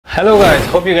Hello guys,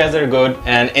 hope you guys are good,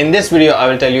 and in this video I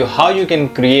will tell you how you can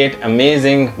create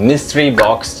amazing mystery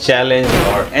box challenge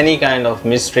or any kind of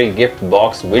mystery gift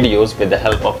box videos with the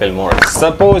help of Filmora.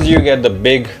 Suppose you get the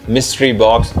big mystery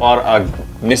box or a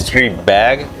mystery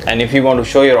bag, and if you want to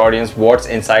show your audience what's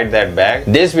inside that bag,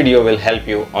 this video will help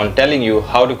you on telling you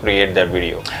how to create that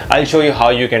video. I'll show you how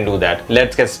you can do that.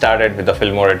 Let's get started with the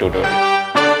Filmora tutorial.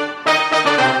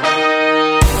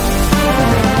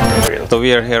 So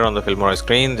we are here on the Filmora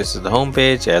screen. This is the home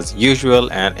page as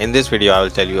usual, and in this video I will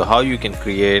tell you how you can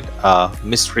create a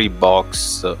mystery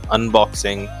box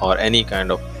unboxing or any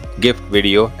kind of gift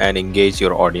video and engage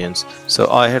your audience. So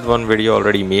I had one video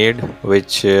already made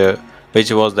which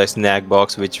was the snack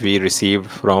box which we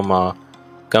received from a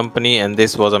company, and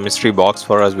this was a mystery box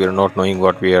for us. We are not knowing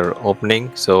what we are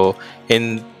opening. So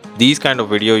in these kind of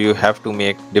video you have to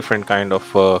make different kind of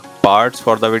parts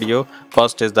for the video.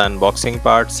 First is the unboxing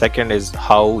part, second is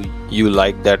how you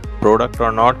like that product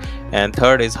or not, and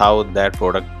third is how that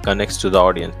product connects to the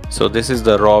audience. So this is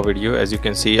the raw video. As you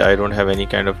can see, I don't have any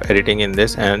kind of editing in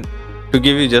this, and to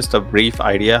give you just a brief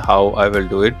idea how I will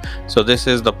do it, so this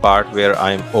is the part where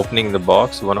I'm opening the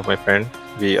box. One of my friend,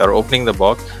 we are opening the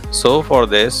box. So for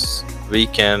this we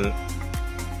can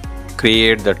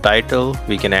create the title,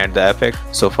 we can add the effect.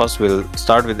 So first we'll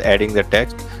start with adding the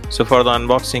text. So for the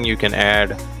unboxing you can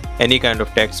add any kind of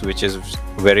text which is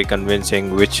very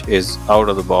convincing, which is out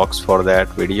of the box for that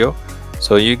video.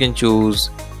 So you can choose,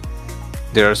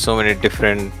 there are so many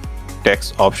different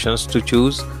text options to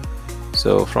choose.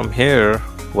 So from here,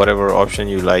 whatever option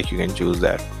you like, you can choose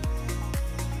that.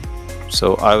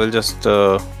 So I will just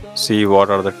see what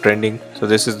are the trending. So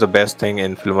this is the best thing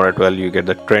in Filmora 12, you get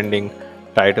the trending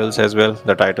titles as well,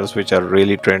 the titles which are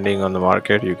really trending on the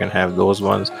market. You can have those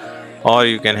ones, or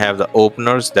you can have the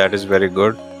openers. That is very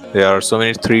good. There are so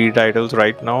many 3 titles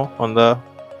right now on the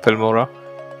Filmora,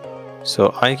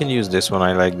 so I can use this one.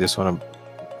 I like this one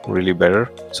really better.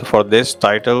 So for this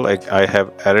title, I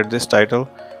have added this title,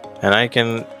 and I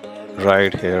can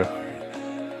write here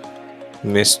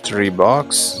mystery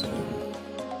box,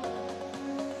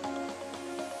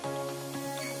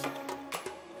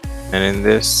 and in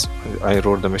this I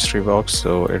wrote the mystery box,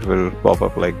 so it will pop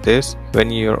up like this. When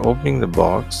you're opening the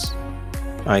box,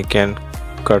 I can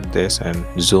cut this and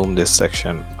zoom this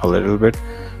section a little bit.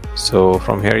 So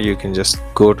from here you can just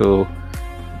go to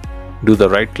do the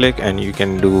right click, and you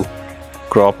can do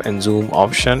crop and zoom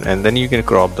option, and then you can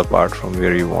crop the part from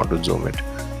where you want to zoom it.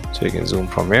 So you can zoom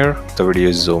from here, the video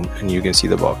is zoomed, and you can see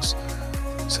the box.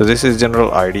 So this is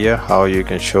general idea how you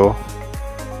can show.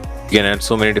 You can add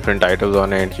so many different titles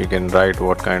on it. You can write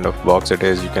what kind of box it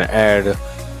is. You can add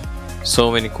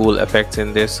so many cool effects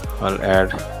in this. I'll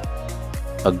add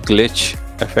a glitch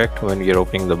effect when we are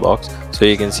opening the box. So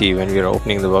you can see when we are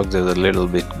opening the box there's a little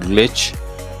bit glitch,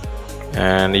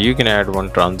 and you can add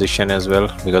one transition as well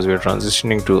because we are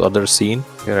transitioning to other scene.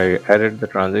 Here I added the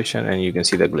transition, and you can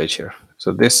see the glitch here.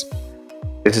 So this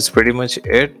is pretty much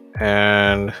it,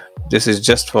 and this is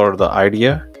just for the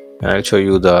idea, and I'll show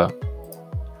you the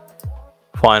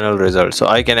final result. So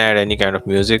I can add any kind of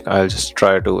music. I'll just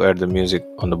try to add the music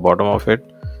on the bottom of it,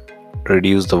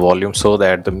 reduce the volume so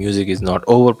that the music is not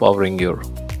overpowering your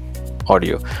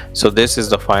audio. So this is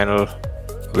the final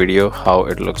video, how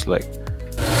it looks like.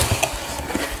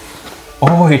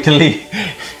 Oh, Italy.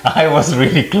 I was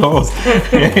really close.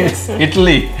 It's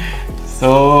Italy.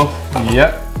 So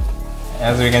yeah,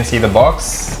 as we can see the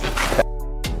box,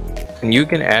 and you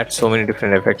can add so many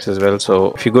different effects as well.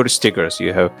 So if you go to stickers,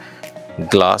 you have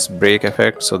glass break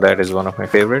effect. So that is one of my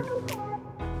favorite.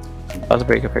 Glass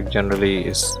break effect generally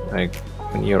is like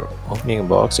when you're opening a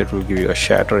box, it will give you a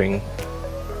shattering.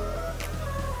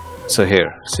 So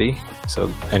here, see, so,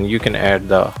 and you can add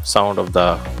the sound of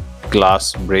the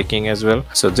glass breaking as well.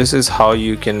 So this is how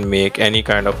you can make any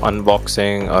kind of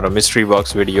unboxing or a mystery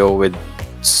box video with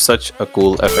such a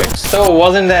cool effect. So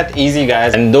wasn't that easy,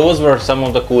 guys? And those were some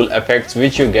of the cool effects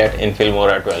which you get in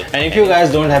Filmora 12. And if you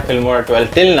guys don't have Filmora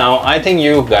 12 till now, I think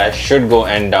you guys should go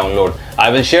and download. I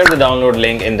will share the download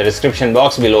link in the description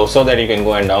box below so that you can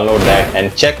go and download that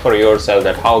and check for yourself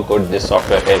that how good this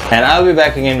software is. And I'll be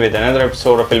back again with another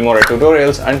episode of Filmora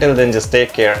tutorials. Until then, just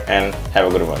take care and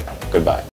have a good one. Goodbye.